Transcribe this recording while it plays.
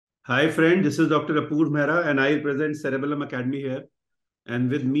Hi friend, this is Dr. Apurv Mehra and I present Cerebellum Academy here.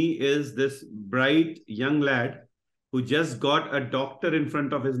 And with me is this bright young lad who just got a doctor in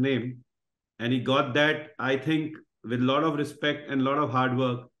front of his name. And he got that, I think, with a lot of respect and a lot of hard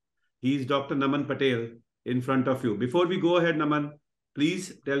work. He's Dr. Naman Patel in front of you. Before we go ahead, Naman,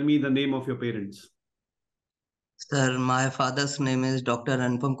 please tell me the name of your parents. Sir, my father's name is Dr.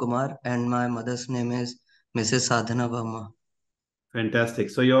 Anupam Kumar and my mother's name is Mrs. Sadhana Verma. Fantastic.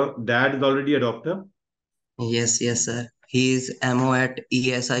 So your dad is already a doctor? Yes, sir. He is MO at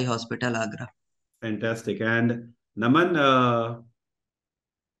ESI Hospital, Agra. Fantastic. And Naman,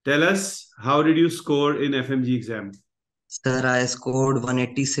 tell us, how did you score in FMG exam? Sir, I scored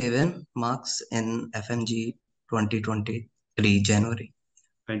 187 marks in FMGE 2023 January.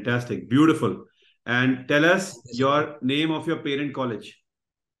 Fantastic. Beautiful. And tell us your name of your parent college.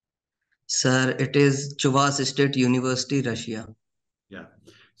 Sir, it is Chuvas State University, Russia. Yeah.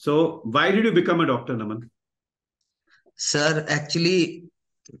 So why did you become a doctor, Naman? Sir, actually,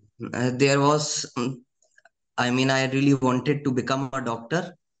 there was, I really wanted to become a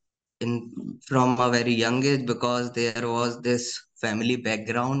doctor from a very young age because there was this family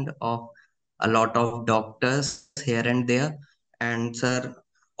background of a lot of doctors here and there. And sir,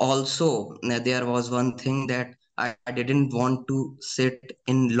 also there was one thing that I didn't want to sit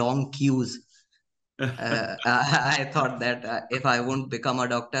in long queues. I thought that if I won't become a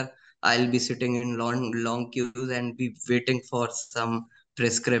doctor, I'll be sitting in long queues and be waiting for some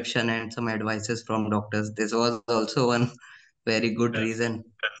prescription and some advices from doctors. This was also one very good Fantastic. reason.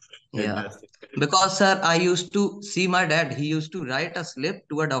 Yeah, Fantastic. because sir, I used to see my dad. He used to write a slip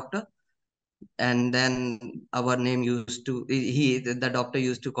to a doctor, and then our name used to the doctor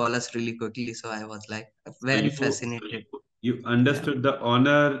used to call us really quickly. So I was like So very fascinated. you Yeah. understood the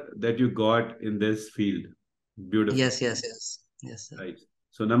honor that you got in this field. Beautiful. Yes, sir. Right.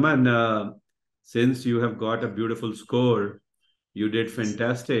 So Naman, since you have got a beautiful score, you did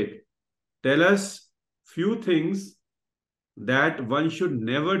fantastic. Tell us few things that one should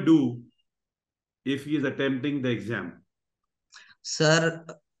never do if he is attempting the exam. Sir,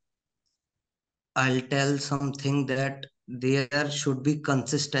 I'll tell something that there should be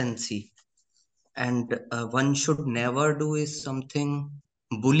consistency, and one should never do is something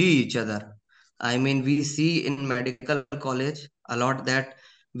bully each other. I mean, we see in medical college a lot that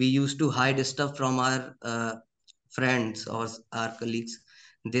we used to hide stuff from our friends or our colleagues.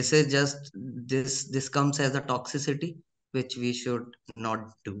 This is just this comes as a toxicity which we should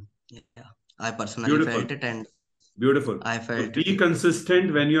not do. Yeah, I personally felt Beautiful. it, and Beautiful. I So felt it. be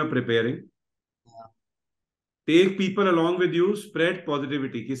consistent when you are preparing. Yeah. Take people along with you, spread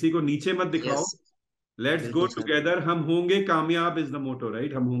positivity. किसी को नीचे मत दिखाओ. Yes, Let's go बिल्कुल sir, together. हम होंगे कामयाब is the motto,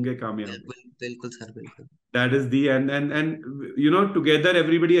 right? हम होंगे कामयाब. बिल्कुल बिल्कुल सर, बिल्कुल. That is the and you know together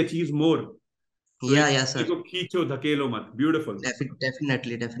everybody achieves more. So Yeah, एक yeah, दूसरे sir. को खींचो धकेलो मत. Beautiful.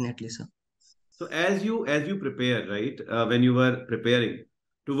 Definitely, sir. So as you prepare, right? When you were preparing,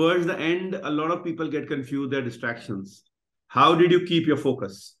 towards the end, a lot of people get confused. Their distractions. How did you keep your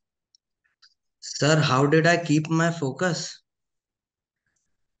focus? Sir, how did I keep my focus?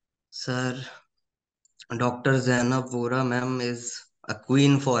 Sir, Dr. Zainab Vora ma'am is a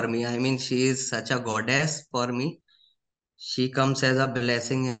queen for me. I mean, she is such a goddess for me. She comes as a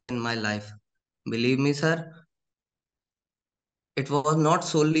blessing in my life. Believe me, sir, it was not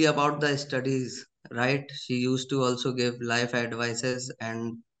solely about the studies, right? She used to also give life advices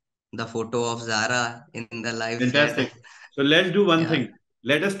and the photo of Zara in the live chat. Fantastic. So let's do one Yeah, thing.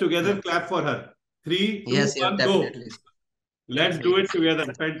 Let us together yes, clap for her. Three, two, yes, one, go. definitely. Let's do it Yes,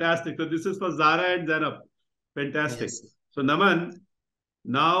 together. Fantastic. So this is for Zara and Zainab. Fantastic. yes, So Naman,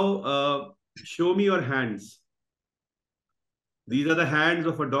 now show me your hands. These are the hands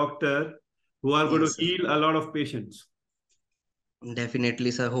of a doctor who are going to yes, sir. heal a lot of patients.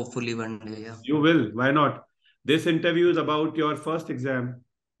 Definitely, sir. Hopefully one day, yeah. You will. Why not? This interview is about your first exam.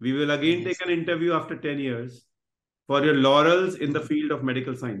 We will again take Yes. an interview after 10 years for your laurels in the Mm. field of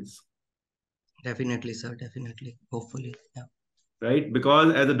medical science. Definitely, sir. Definitely. Hopefully. Yeah. Right?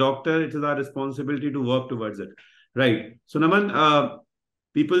 Because as a doctor, it is our responsibility to work towards it. Right. So, Naman,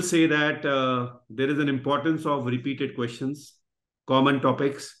 people say that there is an importance of repeated questions, common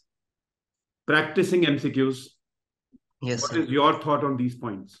topics, practicing MCQs. Yes, What sir. is your thought on these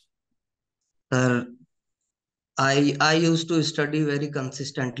points? Sir, I used to study very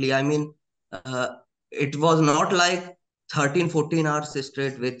consistently. I mean, uh, it was not like 13, 14 hours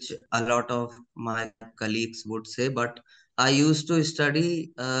straight, which a lot of my colleagues would say, but I used to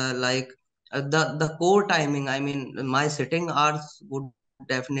study like the core timing. I mean, my sitting hours would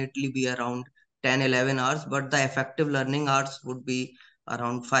definitely be around 10, 11 hours, but the effective learning hours would be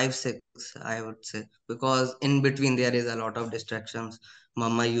around 5 6, I would say, because in between there is a lot of distractions.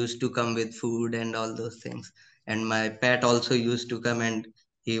 Mama used to come with food and all those things, and my pet also used to come, and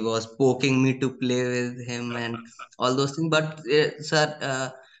he was poking me to play with him and all those things. But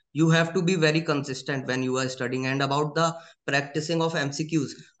sir, you have to be very consistent when you are studying. And about the practicing of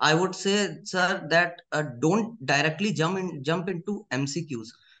MCQs, I would say, sir, that don't directly jump into MCQs.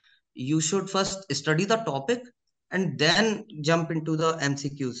 You should first study the topic and then jump into the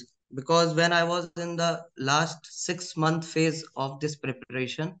MCQs. Because when I was in the last 6 month phase of this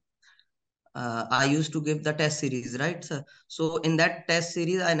preparation, I used to give the test series, right, sir? So in that test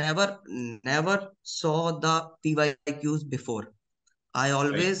series, I never saw the PYQs before. I Right.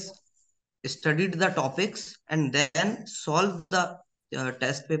 always studied the topics and then solved the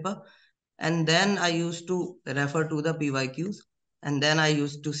test paper, and then I used to refer to the PYQs, and then I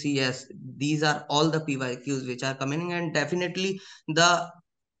used to see, yes, these are all the PYQs which are coming. And definitely the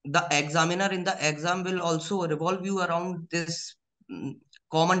the examiner in the exam will also revolve you around this mm,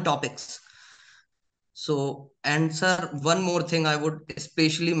 common topics. So, and sir, one more thing I would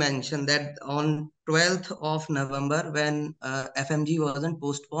especially mention, that on 12th of November, when FMG wasn't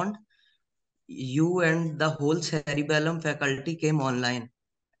postponed, you and the whole cerebellum faculty came online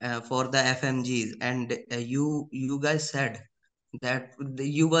for the FMGs, and you guys said that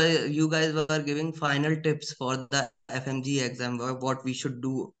you guys were giving final tips for the FMG exam, what we should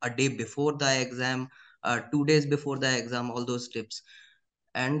do a day before the exam, 2 days before the exam, all those tips.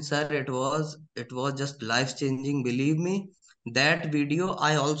 And sir, it was just life changing, believe me. That video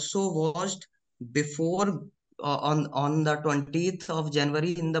I also watched before, on the 20th of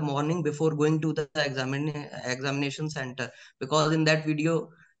January in the morning, before going to the examination center. Because in that video,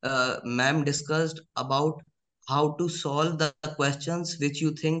 ma'am discussed about how to solve the questions which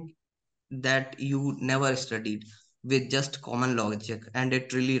you think that you never studied, with just common logic. And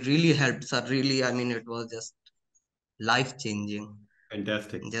it really helped, sir. Really, I mean, it was just life changing.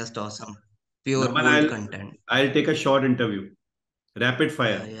 Fantastic. Just awesome. Pure Naman, gold content. I'll take a short interview, rapid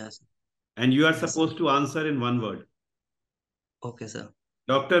fire, Yes. and you are Yes, sir. supposed to answer in one word. Okay, sir.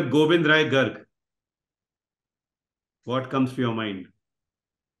 Dr. Govind Rai Garg, what comes to your mind?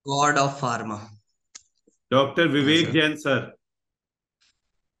 God of Pharma. Dr. Yes, Vivek sir. Jain, sir.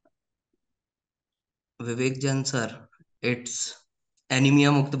 Vivek Jan, sir. It's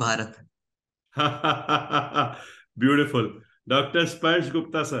Anemia Mukt Bharat. Beautiful. Dr. Sparsh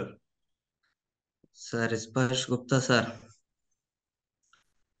Gupta, sir. Sir स्पर्श Gupta sir.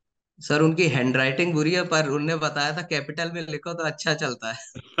 Sir उनकी handwriting बुरी है, पर उनने बताया था capital में लिखो तो अच्छा चलता है.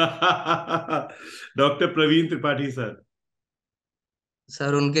 Dr. Praveen Tripathi, sir.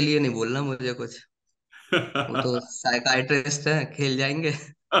 Sir उनके लिए नहीं बोलना मुझे कुछ. वो तो साइकाइट्रिस्ट है, खेल जाएंगे.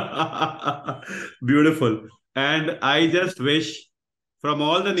 Beautiful. And I just wish from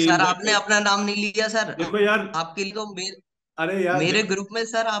all the names sir that आपने अपना नाम नहीं लिया सर. देखो यार, आपके लिए तो अरे यार मेरे देखो. ग्रुप में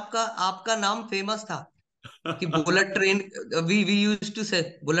सर आपका आपका नाम फेमस था कि bullet train. We used to से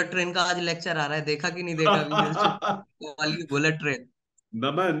बुलेट ट्रेन का आज लेक्चर आ रहा है, देखा कि नहीं देखा. वी यूज्ड टू वाली bullet train.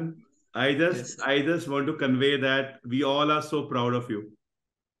 Naman, I just yes sir. I just want to convey that we all are so proud of you.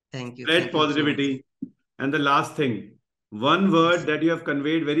 Spread thank you so much. positivity. And the last thing, one yes word sir. that you have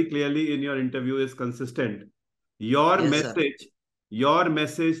conveyed very clearly in your interview is consistent. Your yes sir. message, your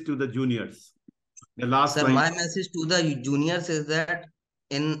message to the juniors. The last Sir, line. my message to the juniors is that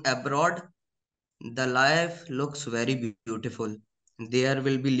in abroad the life looks very beautiful. There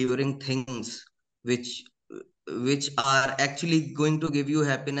will be luring things which which are actually going to give you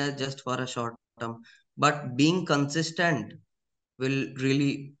happiness just for a short term. But being consistent will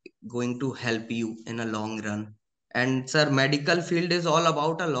really going to help you in a long run. And sir, medical field is all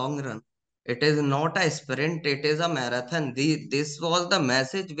about a long run. It is not a sprint, it is a marathon. This was the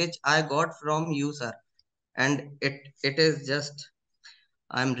message which I got from you, sir. And it is just,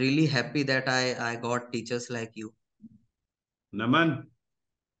 I'm really happy that I got teachers like you. Naman,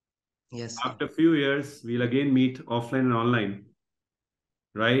 Yes, sir. after a few years, we'll again meet offline and online,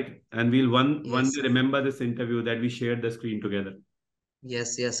 right? And we'll one Yes, day sir. remember this interview that we shared the screen together.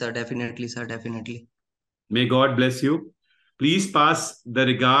 Yes, sir. Definitely, sir. Definitely. May God bless you. Please pass the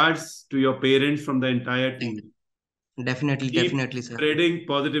regards to your parents from the entire Thank team. you. Definitely, Keep definitely, sir. spreading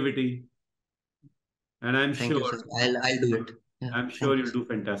positivity, and Thank you, sir. I'll do it. Yeah. I'm sure Thank you, you'll sir. do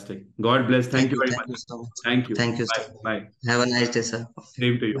fantastic. God bless. Thank you very Thank much. you so much. Thank you. Thank you, sir. Bye. Bye. Have a nice day, sir. Okay.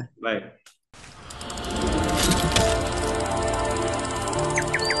 Same to you. Bye. Bye.